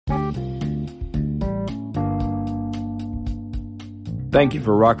Thank you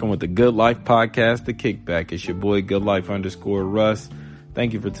for rocking with the Good Life Podcast, The Kickback. It's your boy, GoodLife_Russ.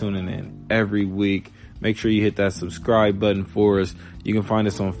 Thank you for tuning in every week. Make sure you hit that subscribe button for us. You can find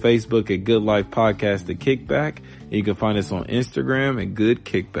us on Facebook at Good Life Podcast, The Kickback. And you can find us on Instagram at Good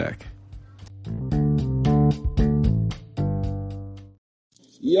Kickback.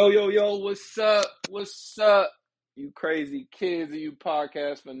 Yo, what's up? What's up? You crazy kids and you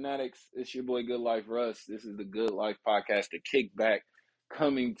podcast fanatics. It's your boy, Good Life Russ. This is the Good Life Podcast, The Kickback,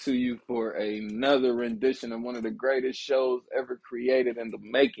 coming to you for another rendition of one of the greatest shows ever created in the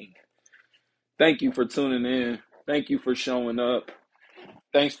making. Thank you for tuning in. Thank you for showing up.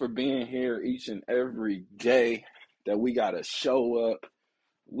 Thanks for being here each and every day that we got to show up.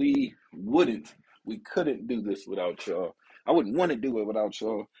 We couldn't do this without y'all. I wouldn't want to do it without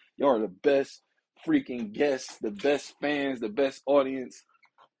y'all. Y'all are the best freaking guests, the best fans, the best audience,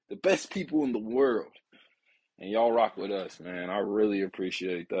 the best people in the world. And y'all rock with us, man. I really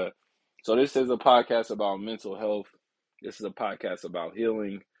appreciate that. So this is a podcast about mental health. This is a podcast about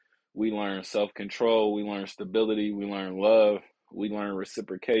healing. We learn self-control. We learn stability. We learn love. We learn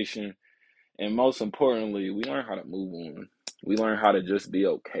reciprocation. And most importantly, we learn how to move on. We learn how to just be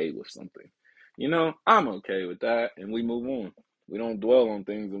okay with something. You know, I'm okay with that, and we move on. We don't dwell on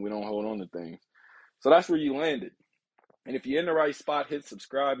things, and we don't hold on to things. So that's where you landed. And if you're in the right spot, hit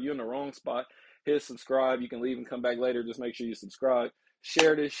subscribe. You're in the wrong spot, hit subscribe. You can leave and come back later. Just make sure you subscribe.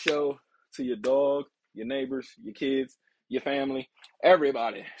 Share this show to your dog, your neighbors, your kids, your family,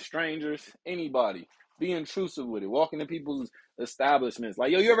 everybody, strangers, anybody. Be intrusive with it. Walk into people's establishments.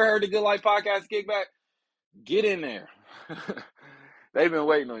 Like, yo, you ever heard the Good Life Podcast Kickback? Get in there. They've been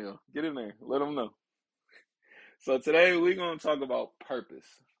waiting on you. Get in there. Let them know. So today we're going to talk about purpose.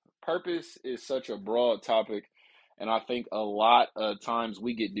 Purpose is such a broad topic. And I think a lot of times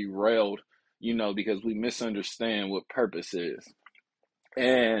we get derailed, because we misunderstand what purpose is.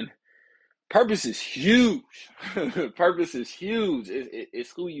 And purpose is huge. Purpose is huge.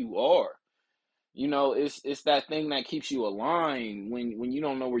 It's who you are. It's that thing that keeps you aligned when you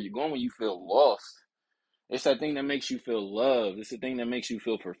don't know where you're going, when you feel lost. It's that thing that makes you feel loved. It's the thing that makes you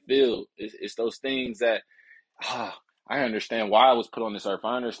feel fulfilled. It's those things that, I understand why I was put on this earth.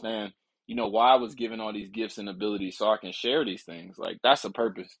 I understand, why I was given all these gifts and abilities so I can share these things. Like, that's a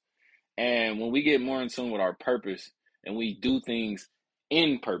purpose. And when we get more in tune with our purpose and we do things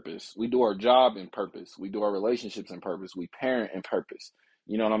in purpose, we do our job in purpose, we do our relationships in purpose, we parent in purpose.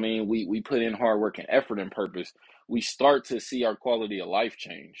 You know what I mean? We put in hard work and effort in purpose. We start to see our quality of life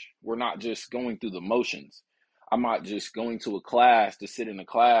change. We're not just going through the motions. I'm not just going to a class to sit in a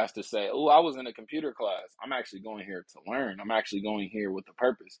class to say, oh, I was in a computer class. I'm actually going here to learn. I'm actually going here with a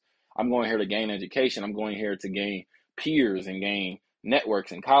purpose. I'm going here to gain education. I'm going here to gain peers and gain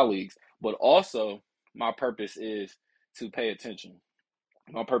networks and colleagues. But also, my purpose is to pay attention.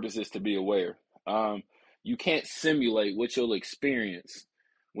 My purpose is to be aware. You can't simulate what you'll experience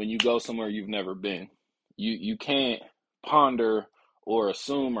when you go somewhere you've never been. You can't ponder or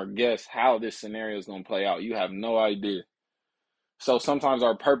assume or guess how this scenario is going to play out. You have no idea. So sometimes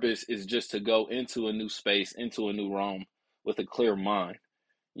our purpose is just to go into a new space, into a new realm with a clear mind.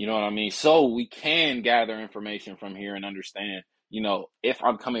 You know what I mean? So we can gather information from here and understand, if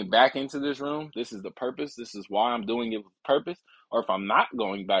I'm coming back into this room, this is the purpose. This is why I'm doing it with purpose. Or if I'm not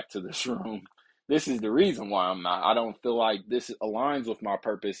going back to this room, this is the reason why I'm not. I don't feel like this aligns with my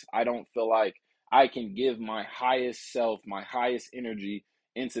purpose. I don't feel like I can give my highest self, my highest energy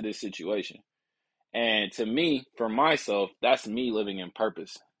into this situation. And to me, for myself, that's me living in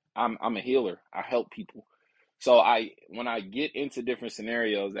purpose. I'm a healer. I help people. So when I get into different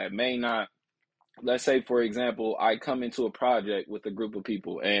scenarios that may not, let's say, for example, I come into a project with a group of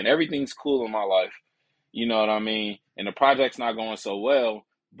people and everything's cool in my life. You know what I mean? And the project's not going so well,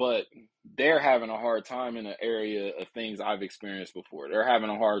 but they're having a hard time in an area of things I've experienced before. They're having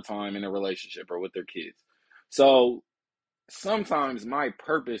a hard time in a relationship or with their kids. So sometimes my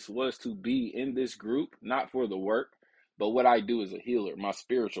purpose was to be in this group, not for the work, but what I do as a healer, my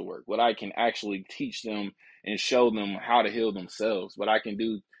spiritual work, what I can actually teach them and show them how to heal themselves, what I can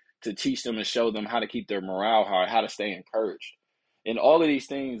do to teach them and show them how to keep their morale high, how to stay encouraged. And all of these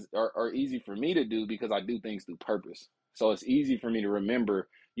things are easy for me to do because I do things through purpose. So it's easy for me to remember,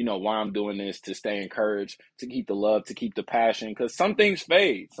 why I'm doing this, to stay encouraged, to keep the love, to keep the passion, because some things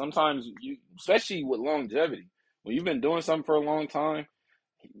fade. Sometimes, especially with longevity, when you've been doing something for a long time,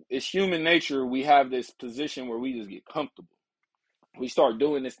 it's human nature. We have this position where we just get comfortable. We start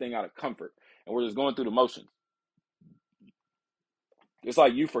doing this thing out of comfort, and we're just going through the motions. It's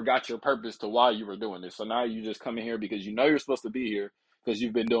like you forgot your purpose to why you were doing this. So now you just come in here because you're supposed to be here because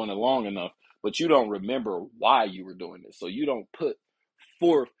you've been doing it long enough, but you don't remember why you were doing this. So you don't put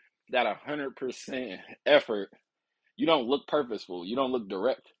forth that 100% effort, you don't look purposeful. You don't look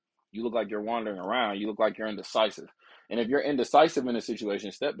direct. You look like you're wandering around. You look like you're indecisive. And if you're indecisive in a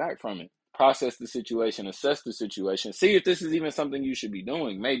situation, step back from it. Process the situation, assess the situation, see if this is even something you should be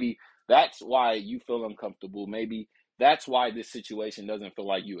doing. Maybe that's why you feel uncomfortable. Maybe that's why this situation doesn't feel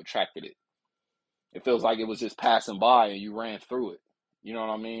like you attracted it. It feels like it was just passing by and you ran through it. You know what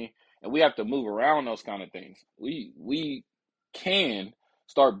I mean? And we have to move around those kind of things. We can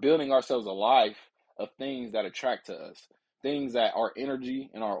start building ourselves a life of things that attract to us. Things that our energy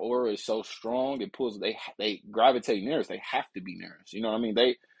and our aura is so strong, it pulls, they gravitate near us. They have to be near us. You know what I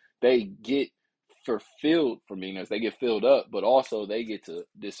mean? They get fulfilled from being us. They get filled up, but also they get to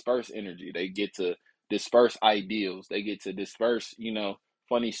disperse energy. They get to disperse ideals. They get to disperse,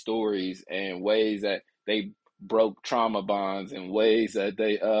 funny stories and ways that they broke trauma bonds and ways that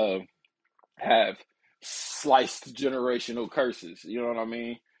they have sliced generational curses. You know what I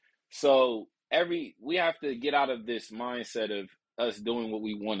mean? So we have to get out of this mindset of us doing what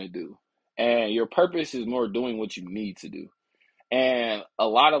we want to do. And your purpose is more doing what you need to do. And a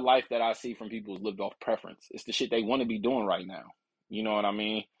lot of life that I see from people is lived off preference. It's the shit they want to be doing right now. You know what I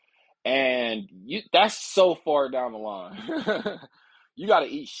mean? And that's so far down the line. You got to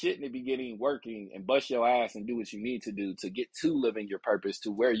eat shit in the beginning, working and bust your ass and do what you need to do to get to living your purpose,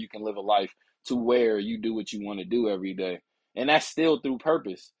 to where you can live a life to where you do what you want to do every day. And that's still through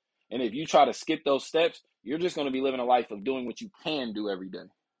purpose. And if you try to skip those steps, you're just going to be living a life of doing what you can do every day.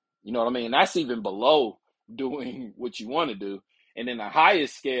 You know what I mean? That's even below doing what you want to do. And then the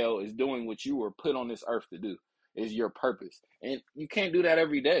highest scale is doing what you were put on this earth to do, is your purpose. And you can't do that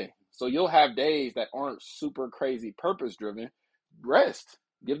every day. So you'll have days that aren't super crazy purpose driven. Rest.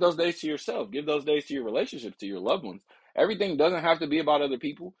 Give those days to yourself. Give those days to your relationships, to your loved ones. Everything doesn't have to be about other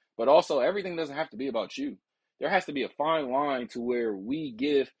people, but also everything doesn't have to be about you. There has to be a fine line to where we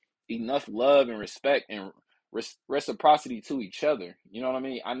give enough love and respect and reciprocity to each other. You know what I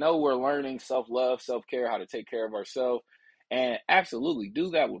mean? I know we're learning self-love, self-care, how to take care of ourselves, and absolutely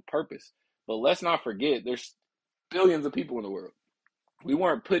do that with purpose. But let's not forget, there's billions of people in the world. We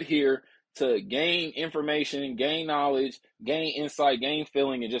weren't put here to gain information, gain knowledge, gain insight, gain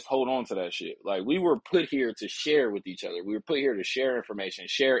feeling, and just hold on to that shit. Like, we were put here to share with each other. We were put here to share information,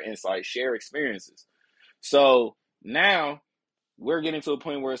 share insight, share experiences. So now we're getting to a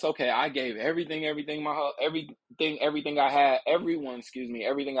point where it's okay. I gave everything I had,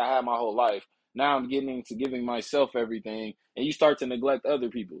 everything I had my whole life. Now I'm getting into giving myself everything, and you start to neglect other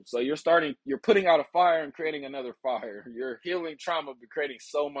people. So you're putting out a fire and creating another fire. You're healing trauma, but creating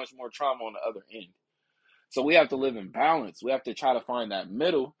so much more trauma on the other end. So we have to live in balance. We have to try to find that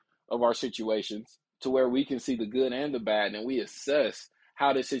middle of our situations to where we can see the good and the bad, and we assess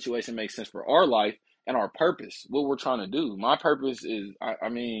how this situation makes sense for our life and our purpose, what we're trying to do. My purpose is, I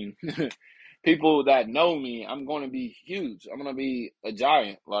mean, people that know me, I'm going to be huge. I'm going to be a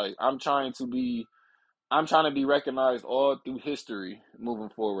giant. Like, I'm trying to be recognized all through history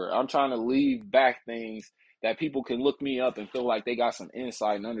moving forward. I'm trying to leave back things that people can look me up and feel like they got some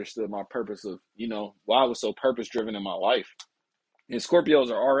insight and understood my purpose of, why I was so purpose driven in my life. And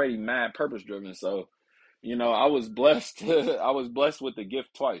Scorpios are already mad purpose driven. So, I was blessed. I was blessed with the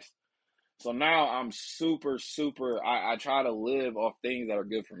gift twice. So now I'm super, super, I try to live off things that are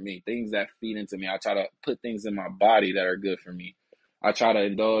good for me, things that feed into me. I try to put things in my body that are good for me. I try to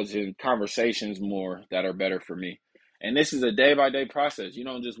indulge in conversations more that are better for me. And this is a day by day process. You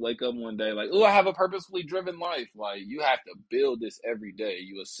don't just wake up one day like, oh, I have a purposefully driven life. Like, you have to build this every day.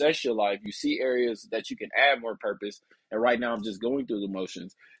 You assess your life. You see areas that you can add more purpose. And right now I'm just going through the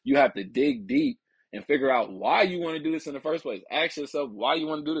motions. You have to dig deep and figure out why you want to do this in the first place. Ask yourself why you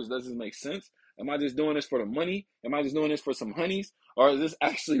want to do this. Does this make sense? Am I just doing this for the money? Am I just doing this for some honeys? Or is this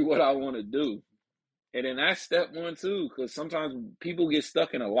actually what I want to do? And then that's step one too, because sometimes people get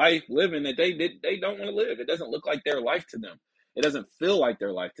stuck in a life living that they don't want to live. It doesn't look like their life to them. It doesn't feel like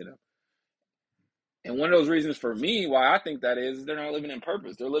their life to them. And one of those reasons for me why I think that is they're not living in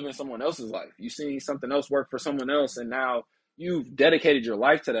purpose. They're living someone else's life. You've seen something else work for someone else, and now you've dedicated your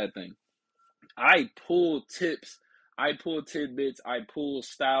life to that thing. I pull tips, I pull tidbits, I pull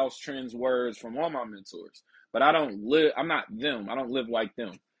styles, trends, words from all my mentors. But I'm not them. I don't live like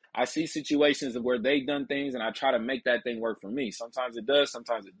them. I see situations of where they've done things and I try to make that thing work for me. Sometimes it does,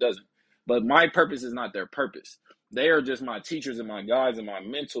 sometimes it doesn't. But my purpose is not their purpose. They are just my teachers and my guides and my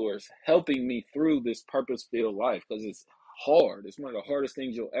mentors helping me through this purpose-filled life, because it's hard. It's one of the hardest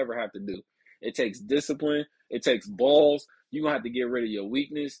things you'll ever have to do. It takes discipline. It takes balls. You're going to have to get rid of your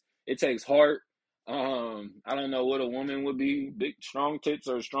weakness. It takes heart. I don't know what a woman would be, big, strong tits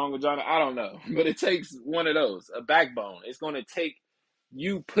or strong vagina. I don't know, but it takes one of those, a backbone. It's going to take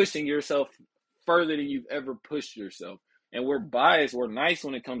you pushing yourself further than you've ever pushed yourself. And we're biased, we're nice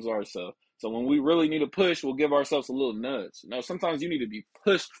when it comes to ourselves. So when we really need a push, we'll give ourselves a little nudge. No, sometimes you need to be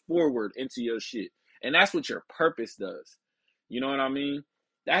pushed forward into your shit. And that's what your purpose does. You know what I mean?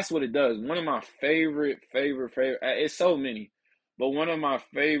 That's what it does. One of my favorite, it's so many, but one of my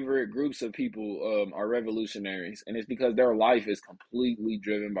favorite groups of people are revolutionaries. And it's because their life is completely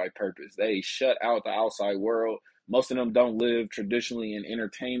driven by purpose. They shut out the outside world. Most of them don't live traditionally in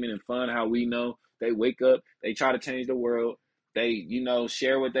entertainment and fun how we know. They wake up, they try to change the world. They,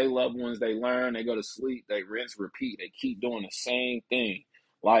 share with their loved ones. They learn, they go to sleep, they rinse, repeat. They keep doing the same thing.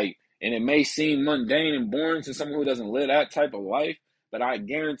 Like, and it may seem mundane and boring to someone who doesn't live that type of life, but I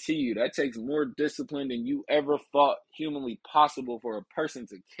guarantee you that takes more discipline than you ever thought humanly possible for a person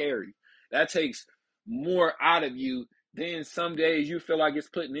to carry. That takes more out of you than some days you feel like it's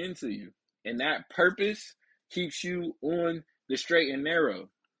putting into you. And that purpose keeps you on the straight and narrow.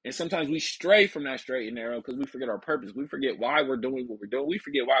 And sometimes we stray from that straight and narrow because we forget our purpose. We forget why we're doing what we're doing. We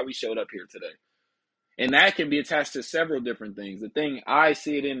forget why we showed up here today. And that can be attached to several different things. The thing I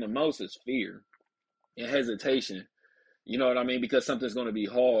see it in the most is fear and hesitation. You know what I mean? Because something's going to be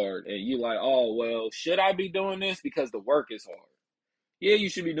hard. And you like, oh, well, should I be doing this? Because the work is hard. Yeah, you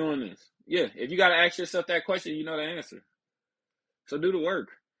should be doing this. Yeah, if you got to ask yourself that question, you know the answer. So do the work.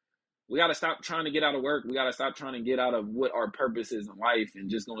 We got to stop trying to get out of work. We got to stop trying to get out of what our purpose is in life and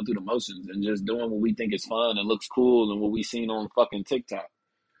just going through the motions and just doing what we think is fun and looks cool and what we seen on fucking TikTok.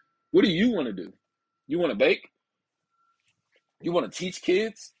 What do you want to do? You want to bake? You want to teach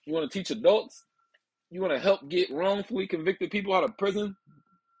kids? You want to teach adults? You want to help get wrongfully convicted people out of prison?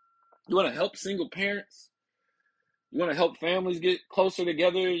 You want to help single parents? You want to help families get closer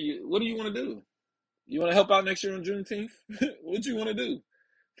together? What do you want to do? You want to help out next year on Juneteenth? What you want to do?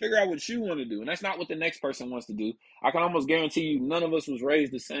 Figure out what you want to do. And that's not what the next person wants to do. I can almost guarantee you none of us was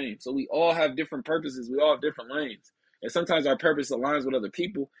raised the same. So we all have different purposes. We all have different lanes. And sometimes our purpose aligns with other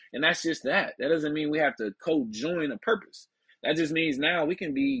people. And that's just that. That doesn't mean we have to co-join a purpose. That just means now we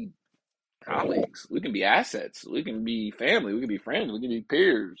can be colleagues. We can be assets. We can be family. We can be friends. We can be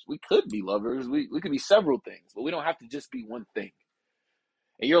peers. We could be lovers. We could be several things. But we don't have to just be one thing.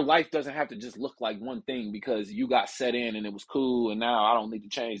 And your life doesn't have to just look like one thing because you got set in and it was cool and now I don't need to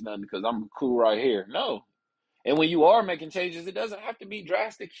change nothing because I'm cool right here. No. And when you are making changes, it doesn't have to be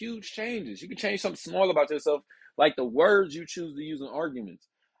drastic, huge changes. You can change something small about yourself, like the words you choose to use in arguments.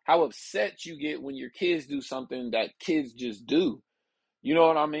 How upset you get when your kids do something that kids just do. You know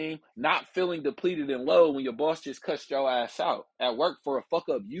what I mean? Not feeling depleted and low when your boss just cussed your ass out at work for a fuck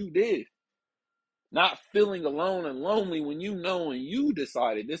up you did. Not feeling alone and lonely when you know and you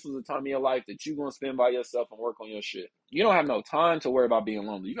decided this was a time in your life that you're going to spend by yourself and work on your shit. You don't have no time to worry about being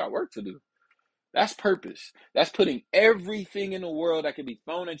lonely. You got work to do. That's purpose. That's putting everything in the world that can be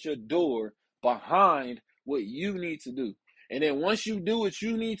thrown at your door behind what you need to do. And then once you do what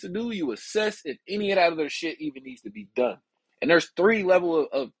you need to do, you assess if any of that other shit even needs to be done. And there's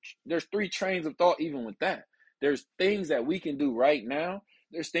there's three trains of thought even with that. There's things that we can do right now.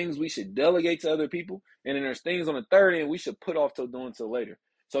 There's things we should delegate to other people. And then there's things on the third end we should put off till doing till later.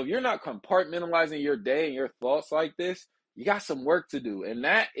 So if you're not compartmentalizing your day and your thoughts like this, you got some work to do. And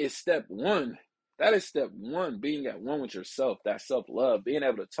that is step one. That is step one, being at one with yourself, that self-love, being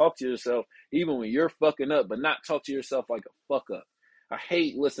able to talk to yourself even when you're fucking up, but not talk to yourself like a fuck up. I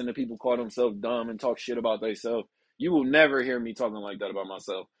hate listening to people call themselves dumb and talk shit about themselves. You will never hear me talking like that about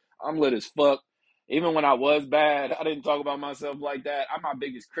myself. I'm lit as fuck. Even when I was bad, I didn't talk about myself like that. I'm my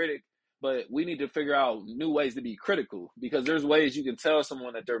biggest critic, but we need to figure out new ways to be critical because there's ways you can tell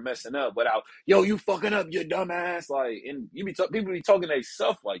someone that they're messing up without, yo, you fucking up, you dumbass. Like, and people be talking they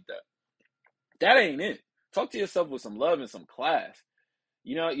self like that. That ain't it. Talk to yourself with some love and some class.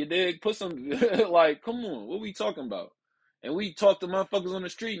 You know, you dig? Put some, like, come on, what we talking about? And we talk to motherfuckers on the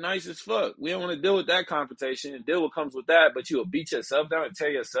street nice as fuck. We don't want to deal with that confrontation and deal what comes with that, but you'll beat yourself down and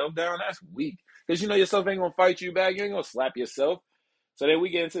tear yourself down. That's weak. Because you know yourself ain't going to fight you back. You ain't going to slap yourself. So then we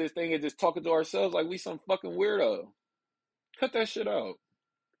get into this thing and just talking to ourselves like we some fucking weirdo. Cut that shit out.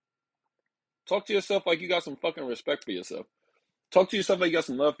 Talk to yourself like you got some fucking respect for yourself. Talk to yourself like you got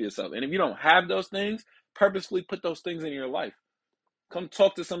some love for yourself. And if you don't have those things, purposefully put those things in your life. Come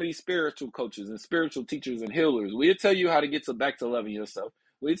talk to some of these spiritual coaches and spiritual teachers and healers. We'll tell you how to get back to loving yourself.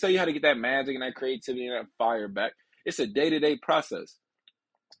 We'll tell you how to get that magic and that creativity and that fire back. It's a day-to-day process.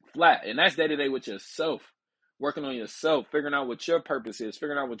 Flat. And that's day-to-day with yourself. Working on yourself, figuring out what your purpose is,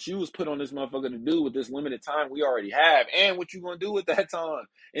 figuring out what you was put on this motherfucker to do with this limited time we already have, and what you going to do with that time.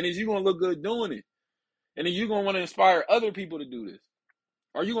 And is you going to look good doing it? And then you're going to want to inspire other people to do this.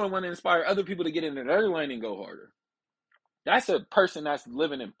 Or you're going to want to inspire other people to get into their lane and go harder. That's a person that's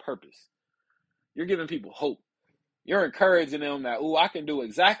living in purpose. You're giving people hope. You're encouraging them that, I can do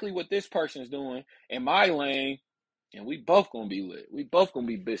exactly what this person's doing in my lane, and we both gonna be lit. We both gonna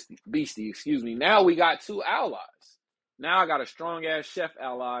be beastie, excuse me. Now we got two allies. Now I got a strong ass chef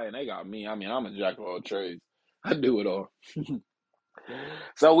ally, and they got me. I mean, I'm a jack of all trades. I do it all.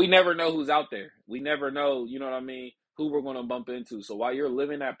 So we never know who's out there. We never know, you know what I mean, who we're going to bump into. So while you're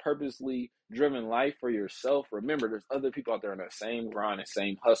living that purposely driven life for yourself, remember there's other people out there in that same grind and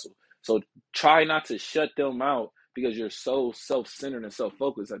same hustle. So try not to shut them out because you're so self-centered and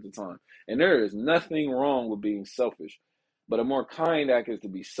self-focused at the time. And there is nothing wrong with being selfish. But a more kind act is to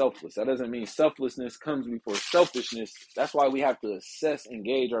be selfless. That doesn't mean selflessness comes before selfishness. That's why we have to assess and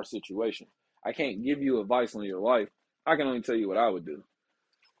gauge our situation. I can't give you advice on your life. I can only tell you what I would do.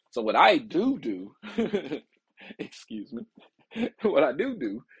 So what I do, excuse me, what I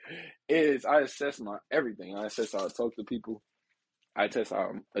do is I assess my everything. I assess how I talk to people. I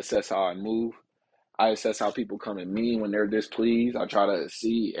assess how I move. I assess how people come at me when they're displeased. I try to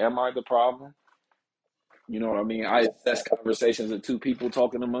see, am I the problem? You know what I mean? I assess conversations of two people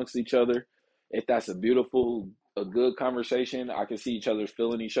talking amongst each other. If that's a good conversation, I can see each other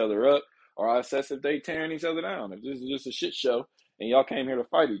filling each other up. Or I assess if they tearing each other down. If this is just a shit show and y'all came here to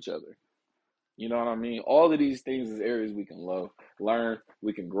fight each other. You know what I mean? All of these things is areas we can learn,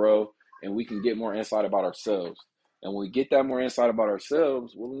 we can grow, and we can get more insight about ourselves. And when we get that more insight about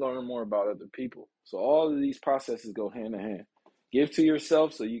ourselves, we'll learn more about other people. So all of these processes go hand in hand. Give to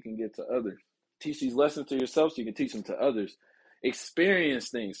yourself so you can give to others. Teach these lessons to yourself so you can teach them to others. Experience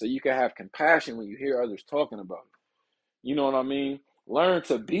things so you can have compassion when you hear others talking about it. You know what I mean? Learn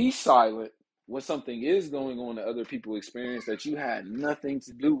to be silent when something is going on that other people experience that you had nothing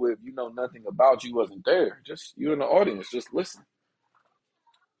to do with, you know nothing about, you wasn't there. Just you in the audience, just listen.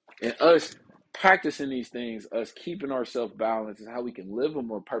 And us practicing these things, us keeping ourselves balanced is how we can live a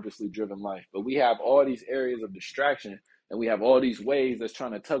more purposely driven life. But we have all these areas of distraction and we have all these ways that's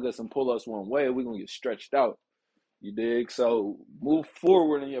trying to tug us and pull us one way, we're gonna get stretched out. You dig? So move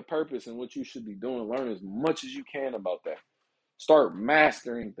forward in your purpose and what you should be doing. Learn as much as you can about that. Start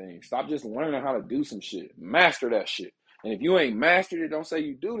mastering things. Stop just learning how to do some shit. Master that shit. And if you ain't mastered it, don't say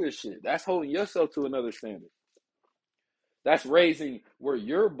you do this shit. That's holding yourself to another standard. That's raising where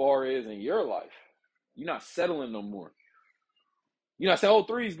your bar is in your life. You're not settling no more. You're not saying,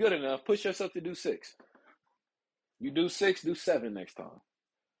 3 is good enough. Push yourself to do 6. You do 6, do 7 next time.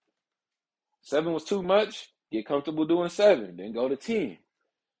 7 was too much. Get comfortable doing 7. Then go to 10.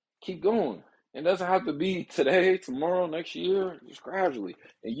 Keep going. It doesn't have to be today, tomorrow, next year, just gradually.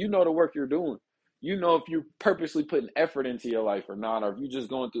 And you know the work you're doing. You know if you're purposely putting effort into your life or not, or if you're just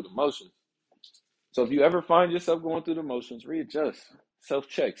going through the motions. So if you ever find yourself going through the motions, readjust,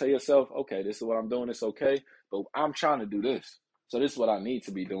 self-check. Tell yourself, okay, this is what I'm doing, it's okay, but I'm trying to do this. So this is what I need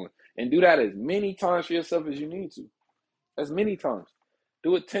to be doing. And do that as many times for yourself as you need to. As many times.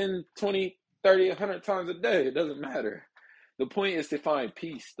 Do it 10, 20, 30, 100 times a day. It doesn't matter. The point is to find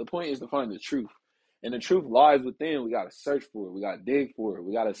peace. The point is to find the truth. And the truth lies within. We got to search for it. We got to dig for it.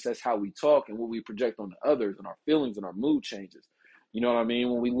 We got to assess how we talk and what we project on the others and our feelings and our mood changes. You know what I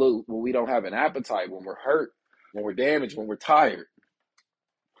mean? When we don't have an appetite, when we're hurt, when we're damaged, when we're tired,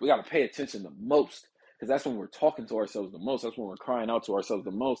 we got to pay attention the most because that's when we're talking to ourselves the most. That's when we're crying out to ourselves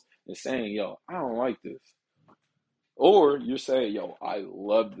the most and saying, yo, I don't like this. Or you're saying, yo, I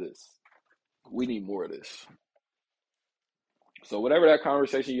love this. We need more of this. So whatever that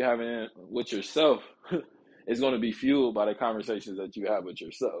conversation you have with yourself is going to be fueled by the conversations that you have with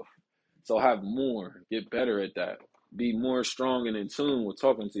yourself. So have more, get better at that. Be more strong and in tune with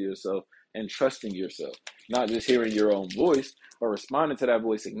talking to yourself and trusting yourself. Not just hearing your own voice, but responding to that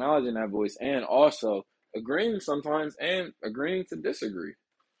voice, acknowledging that voice, and also agreeing sometimes and agreeing to disagree.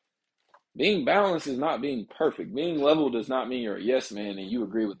 Being balanced is not being perfect. Being level does not mean you're a yes man and you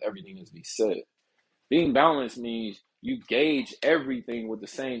agree with everything that's being said. Being balanced means you gauge everything with the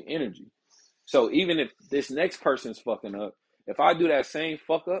same energy. So even if this next person's fucking up, if I do that same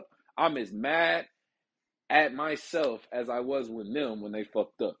fuck up, I'm as mad at myself as I was with them when they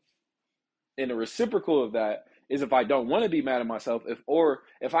fucked up. And the reciprocal of that is if I don't want to be mad at myself,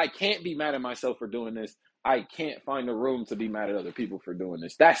 if I can't be mad at myself for doing this, I can't find the room to be mad at other people for doing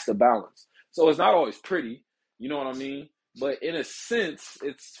this. That's the balance. So it's not always pretty, you know what I mean? But in a sense,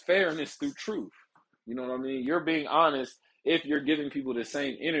 it's fairness through truth. You know what I mean? You're being honest if you're giving people the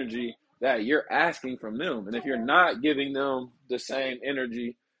same energy that you're asking from them. And if you're not giving them the same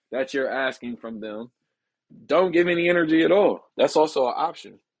energy that you're asking from them, don't give any energy at all. That's also an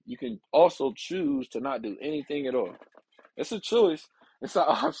option. You can also choose to not do anything at all. It's a choice. It's an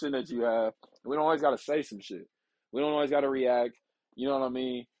option that you have. We don't always got to say some shit. We don't always got to react. You know what I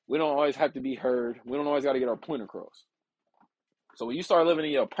mean? We don't always have to be heard. We don't always got to get our point across. So when you start living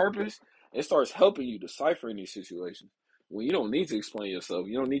in your purpose, it starts helping you decipher in these situations. When you don't need to explain yourself,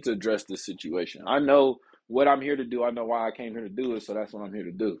 you don't need to address this situation. I know what I'm here to do. I know why I came here to do it, so that's what I'm here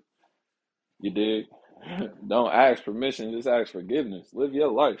to do. You dig? Don't ask permission, just ask forgiveness. Live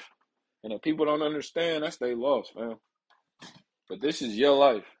your life. And if people don't understand, that's their loss, fam. But this is your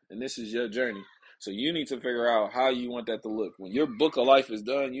life, and this is your journey. So you need to figure out how you want that to look. When your book of life is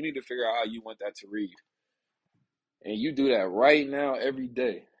done, you need to figure out how you want that to read. And you do that right now, every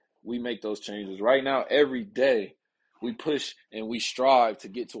day. We make those changes. Right now, every day, we push and we strive to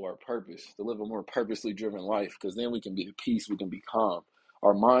get to our purpose, to live a more purposely driven life, because then we can be at peace, we can be calm.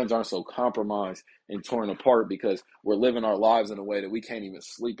 Our minds aren't so compromised and torn apart because we're living our lives in a way that we can't even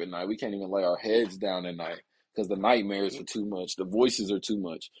sleep at night. We can't even lay our heads down at night because the nightmares are too much. The voices are too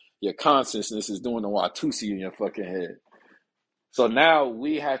much. Your consciousness is doing the Watusi in your fucking head. So now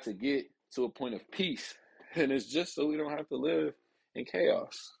we have to get to a point of peace. And it's just so we don't have to live in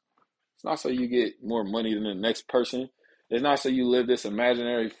chaos. It's not so you get more money than the next person. It's not so you live this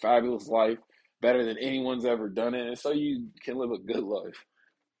imaginary, fabulous life better than anyone's ever done it. It's so you can live a good life.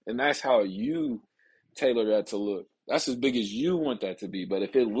 And that's how you tailor that to look. That's as big as you want that to be. But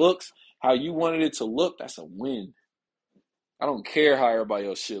if it looks how you wanted it to look, that's a win. I don't care how everybody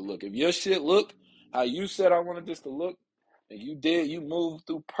else shit look. If your shit look how you said I wanted this to look, and you did, you moved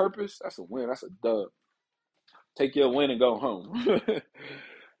through purpose, that's a win. That's a dub. Take your win and go home.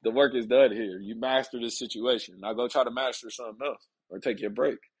 The work is done here. You master this situation. Now go try to master something else or take your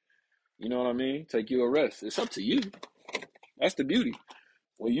break. You know what I mean? Take you a rest. It's up to you. That's the beauty.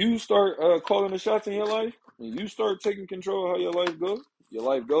 When you start calling the shots in your life, when you start taking control of how your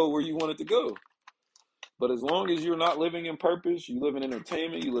life go where you want it to go. But as long as you're not living in purpose, you live in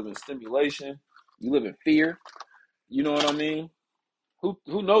entertainment, you live in stimulation, you live in fear. You know what I mean? Who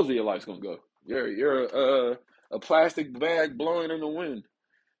knows where your life's gonna go? You're a plastic bag blowing in the wind.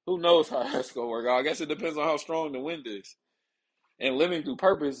 Who knows how that's gonna work out? I guess it depends on how strong the wind is. And living through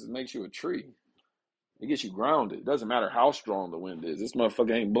purpose makes you a tree. It gets you grounded. It doesn't matter how strong the wind is. This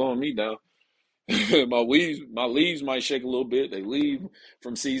motherfucker ain't blowing me down. my leaves might shake a little bit. They leave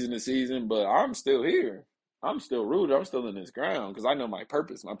from season to season, but I'm still here. I'm still rooted. I'm still in this ground because I know my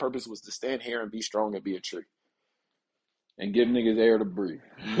purpose. My purpose was to stand here and be strong and be a tree and give niggas air to breathe.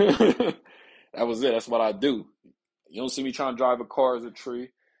 That was it. That's what I do. You don't see me trying to drive a car as a tree.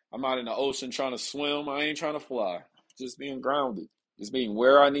 I'm not in the ocean trying to swim. I ain't trying to fly. Just being grounded. Just being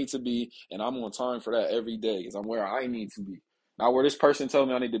where I need to be, and I'm on time for that every day because I'm where I need to be. Not where this person told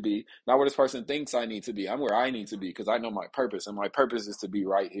me I need to be. Not where this person thinks I need to be. I'm where I need to be because I know my purpose, and my purpose is to be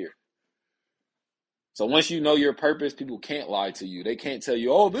right here. So once you know your purpose, people can't lie to you. They can't tell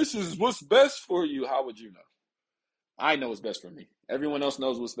you, oh, this is what's best for you. How would you know? I know what's best for me. Everyone else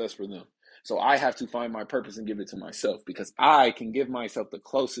knows what's best for them. So I have to find my purpose and give it to myself because I can give myself the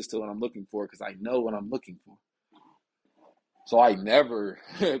closest to what I'm looking for because I know what I'm looking for. So I never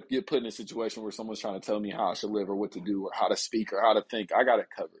get put in a situation where someone's trying to tell me how I should live or what to do or how to speak or how to think. I got it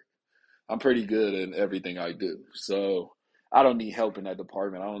covered. I'm pretty good in everything I do. So I don't need help in that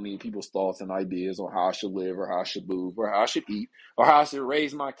department. I don't need people's thoughts and ideas on how I should live or how I should move or how I should eat or how I should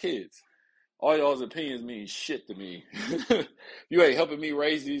raise my kids. All y'all's opinions mean shit to me. You ain't helping me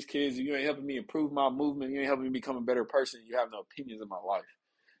raise these kids. You ain't helping me improve my movement. You ain't helping me become a better person. You have no opinions in my life.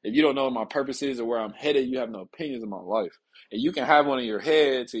 If you don't know what my purpose is or where I'm headed, you have no opinions in my life. And you can have one in your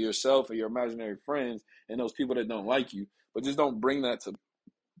head to yourself or your imaginary friends and those people that don't like you, but just don't bring that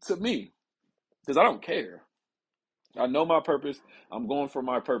to me because I don't care. I know my purpose. I'm going for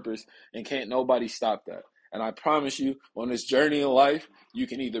my purpose, and can't nobody stop that. And I promise you, on this journey in life, you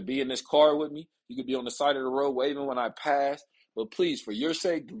can either be in this car with me, you could be on the side of the road waving when I pass, but please, for your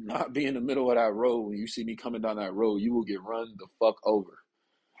sake, do not be in the middle of that road. When you see me coming down that road, you will get run the fuck over.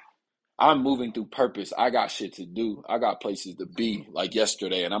 I'm moving through purpose. I got shit to do. I got places to be like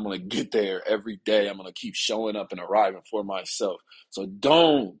yesterday, and I'm going to get there every day. I'm going to keep showing up and arriving for myself. So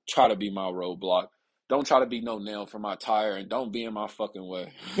don't try to be my roadblock. Don't try to be no nail for my tire, and don't be in my fucking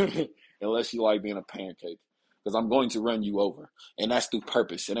way unless you like being a pancake because I'm going to run you over, and that's through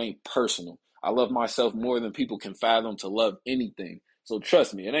purpose. It ain't personal. I love myself more than people can fathom to love anything. So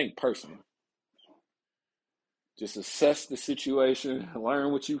trust me, it ain't personal. Just assess the situation,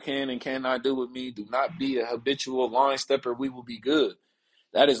 learn what you can and cannot do with me. Do not be a habitual line stepper. We will be good.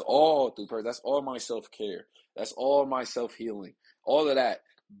 That is all through purpose. That's all my self-care. That's all my self-healing. All of that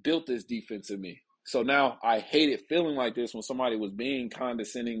built this defense in me. So now I hated feeling like this when somebody was being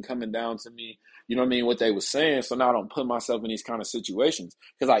condescending, coming down to me, you know what I mean, what they were saying. So now I don't put myself in these kind of situations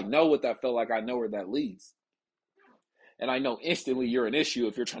because I know what that felt like. I know where that leads. And I know instantly you're an issue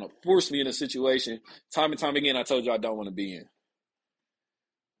if you're trying to force me in a situation. Time and time again, I told you I don't want to be in.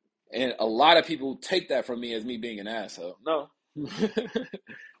 And a lot of people take that from me as me being an asshole. No.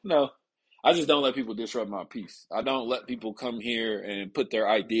 No. I just don't let people disrupt my peace. I don't let people come here and put their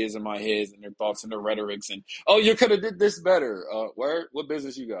ideas in my heads and their thoughts and their rhetorics and, oh, you could have did this better. Where? What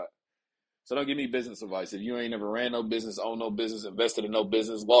business you got? So don't give me business advice. If you ain't never ran no business, owned no business, invested in no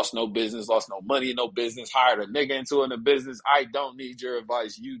business, lost no money in no business, hired a nigga into in a business, I don't need your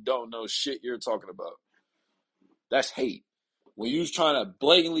advice. You don't know shit you're talking about. That's hate. When you trying to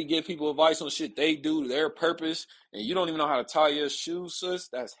blatantly give people advice on shit they do, their purpose, and you don't even know how to tie your shoes, sis,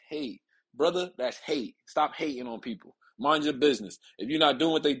 that's hate. Brother, that's hate. Stop hating on people. Mind your business. If you're not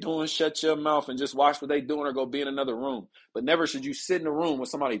doing what they doing, shut your mouth and just watch what they doing or go be in another room. But never should you sit in a room with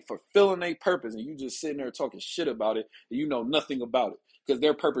somebody fulfilling their purpose and you just sitting there talking shit about it and you know nothing about it because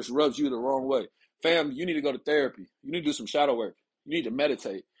their purpose rubs you the wrong way. Fam, you need to go to therapy. You need to do some shadow work. You need to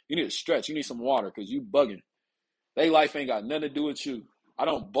meditate. You need to stretch. You need some water because you bugging. They life ain't got nothing to do with you. I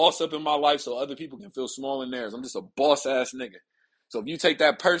don't boss up in my life so other people can feel small in theirs. I'm just a boss ass nigga. So if you take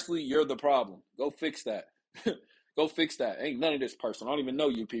that personally, you're the problem. Go fix that. Go fix that. Ain't none of this personal. I don't even know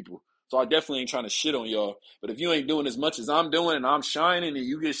you people. So I definitely ain't trying to shit on y'all. But if you ain't doing as much as I'm doing and I'm shining and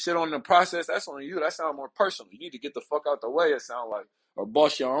you get shit on in the process, that's on you. That sounds more personal. You need to get the fuck out the way, it sound like. Or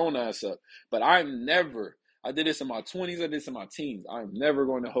boss your own ass up. But I did this in my 20s, I did this in my teens. I'm never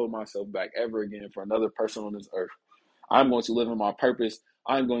going to hold myself back ever again for another person on this earth. I'm going to live in my purpose.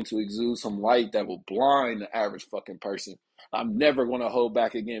 I'm going to exude some light that will blind the average fucking person. I'm never going to hold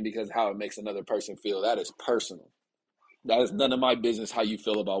back again because of how it makes another person feel. That is personal. That is none of my business how you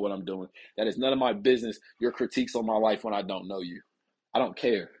feel about what I'm doing. That is none of my business your critiques on my life when I don't know you. I don't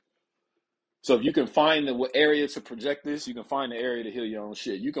care. So if you can find the area to project this, you can find the area to heal your own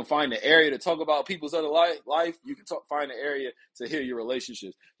shit. You can find the area to talk about people's other life. You can find the area to heal your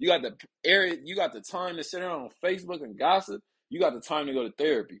relationships. You got the area. You got the time to sit around on Facebook and gossip. You got the time to go to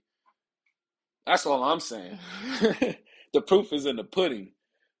therapy. That's all I'm saying. The proof is in the pudding.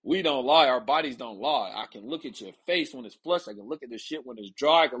 We don't lie. Our bodies don't lie. I can look at your face when it's flushed. I can look at the shit when it's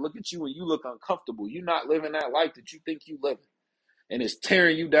dry. I can look at you when you look uncomfortable. You're not living that life that you think you living. And it's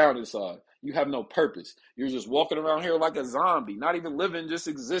tearing you down inside. You have no purpose. You're just walking around here like a zombie, not even living, just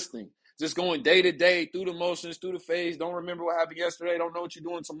existing. Just going day to day through the motions, through the phase. Don't remember what happened yesterday. Don't know what you're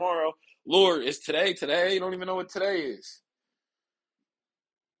doing tomorrow. Lord, it's today. You don't even know what today is.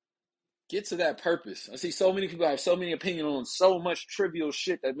 Get to that purpose. I see so many people have so many opinions on so much trivial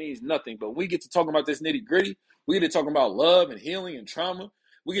shit that means nothing. But we get to talk about this nitty gritty. We get to talk about love and healing and trauma.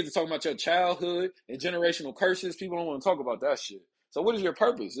 We get to talk about your childhood and generational curses. People don't want to talk about that shit. So what is your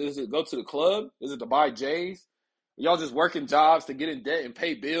purpose? Is it go to the club? Is it to buy J's? Y'all just working jobs to get in debt and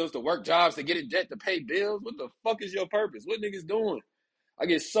pay bills, to work jobs to get in debt to pay bills? What the fuck is your purpose? What niggas doing? I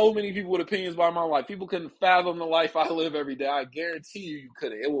get so many people with opinions about my life. People couldn't fathom the life I live every day. I guarantee you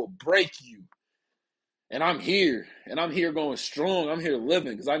couldn't. It will break you. And I'm here. And I'm here going strong. I'm here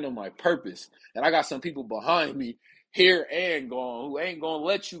living because I know my purpose. And I got some people behind me here and gone who ain't going to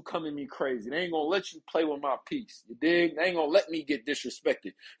let you come at me crazy. They ain't going to let you play with my peace. You dig? They ain't going to let me get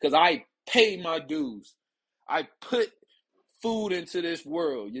disrespected because I pay my dues. I put food into this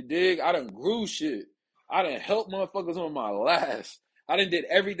world. You dig? I done grew shit. I done helped motherfuckers on my last. I done did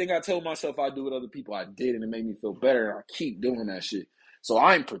everything I told myself I'd do with other people. I did, and it made me feel better, and I keep doing that shit. So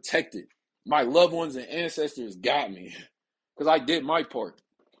I'm protected. My loved ones and ancestors got me because I did my part.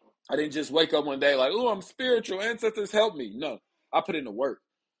 I didn't just wake up one day like, oh, I'm spiritual. Ancestors help me. No, I put in the work.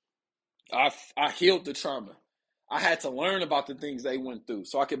 I healed the trauma. I had to learn about the things they went through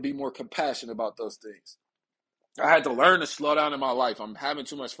so I could be more compassionate about those things. I had to learn to slow down in my life. I'm having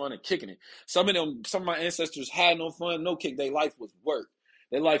too much fun and kicking it. Some of my ancestors had no fun, no kick. Their life was work.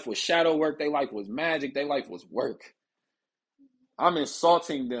 Their life was shadow work. Their life was magic. Their life was work. I'm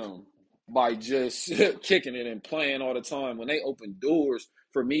insulting them by just kicking it and playing all the time when they opened doors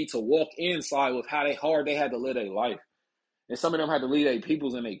for me to walk inside with how hard they had to live their life. And some of them had to leave their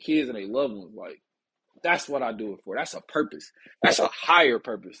peoples and their kids and their loved ones. Like, that's what I do it for. That's a purpose. That's a higher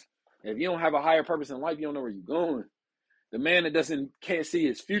purpose. And if you don't have a higher purpose in life, you don't know where you're going. The man that can't see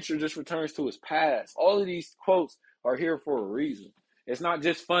his future just returns to his past. All of these quotes are here for a reason. It's not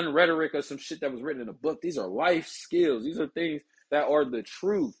just fun rhetoric or some shit that was written in a book. These are life skills. These are things that are the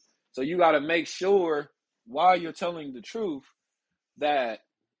truth. So you got to make sure while you're telling the truth that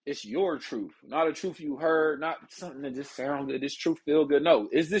it's your truth, not a truth you heard, not something that just sounds good. This truth feel good. No,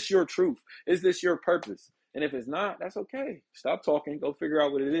 is this your truth? Is this your purpose? And if it's not, that's okay. Stop talking. Go figure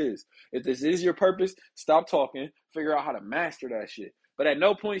out what it is. If this is your purpose, stop talking. Figure out how to master that shit. But at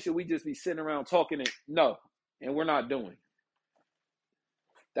no point should we just be sitting around talking. No, and we're not doing.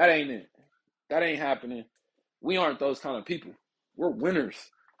 That ain't it. That ain't happening. We aren't those kind of people. We're winners.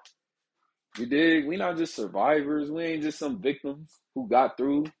 You dig? We not just survivors. We ain't just some victims who got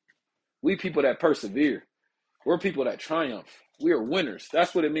through. We people that persevere. We're people that triumph. We are winners.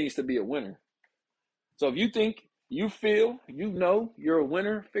 That's what it means to be a winner. So if you think, you feel, you know you're a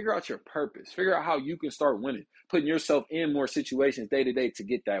winner, figure out your purpose. Figure out how you can start winning. Putting yourself in more situations day to day to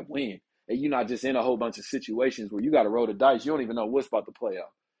get that win. And you're not just in a whole bunch of situations where you got to roll the dice. You don't even know what's about to play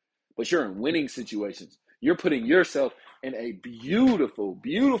out. But you're in winning situations. You're putting yourself in a beautiful,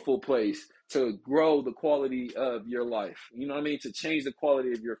 beautiful place to grow the quality of your life. You know what I mean? To change the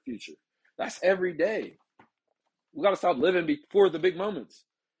quality of your future. That's every day. We got to stop living before the big moments.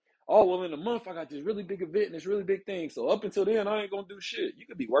 Oh, well, in a month, I got this really big event and this really big thing. So up until then, I ain't going to do shit. You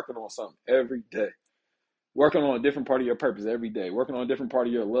could be working on something every day. Working on a different part of your purpose every day. Working on a different part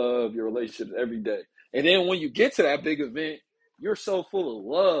of your love, your relationships every day. And then when you get to that big event, you're so full of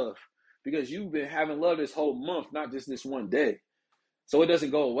love because you've been having love this whole month, not just this one day. So it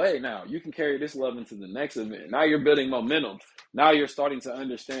doesn't go away now. You can carry this love into the next event. Now you're building momentum. Now you're starting to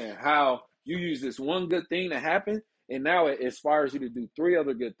understand how you use this one good thing to happen, and now it inspires you to do 3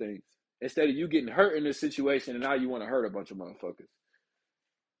 other good things. Instead of you getting hurt in this situation, and now you want to hurt a bunch of motherfuckers.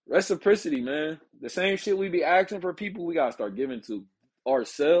 Reciprocity, man. The same shit we be asking for people, we got to start giving to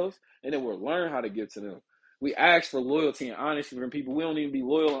ourselves, and then we'll learn how to give to them. We ask for loyalty and honesty from people. We don't even be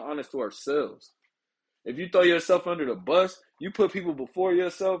loyal and honest to ourselves. If you throw yourself under the bus, you put people before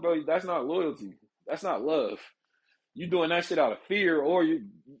yourself, bro, that's not loyalty. That's not love. You doing that shit out of fear, or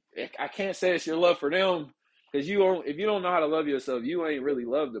I can't say it's your love for them, because if you don't know how to love yourself, you ain't really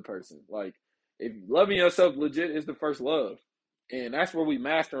loved the person. Like, if loving yourself legit is the first love. And that's where we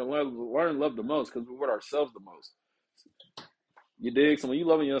master and learn love the most, because we're with ourselves the most. You dig? So when you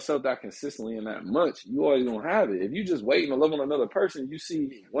loving yourself that consistently and that much, you always gonna have it. If you just waiting to love on another person you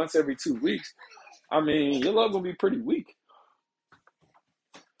see once every 2 weeks, I mean, your love gonna be pretty weak.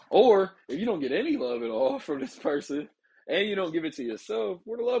 Or if you don't get any love at all from this person and you don't give it to yourself,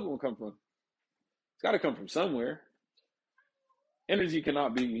 where the love gonna come from? It's gotta come from somewhere. Energy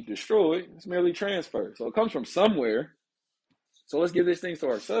cannot be destroyed, it's merely transferred. So it comes from somewhere. So let's give these things to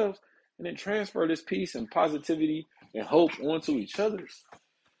ourselves and then transfer this peace and positivity and hope onto each other.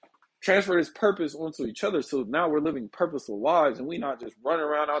 Transfer this purpose onto each other. So now we're living purposeful lives and we not just running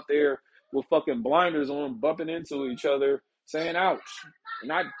around out there with fucking blinders on, bumping into each other, saying ouch. And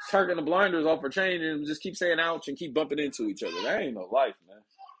not turning the blinders off or changing and just keep saying ouch and keep bumping into each other. That ain't no life, man.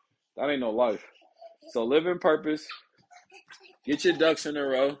 That ain't no life. So live in purpose. Get your ducks in a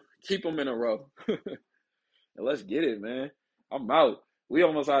row. Keep them in a row. And let's get it, man. I'm out. We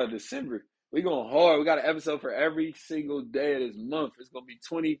almost out of December. We going hard. We got an episode for every single day of this month. It's going to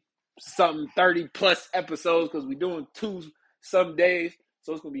be 20-something, 30-plus episodes because we doing 2 some days.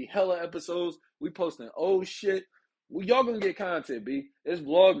 So it's going to be hella episodes. We posting old shit. Y'all going to get content, B. It's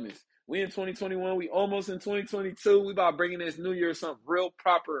Vlogmas. We in 2021. We almost in 2022. We about bringing this new year something real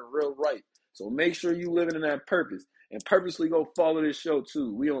proper and real right. So make sure you living in that purpose. And purposely go follow this show,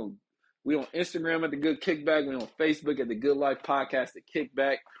 too. We on Instagram at The Good Kickback. We on Facebook at The Good Life Podcast, The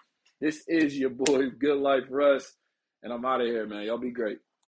Kickback. This is your boy, Good Life Russ. And I'm out of here, man. Y'all be great.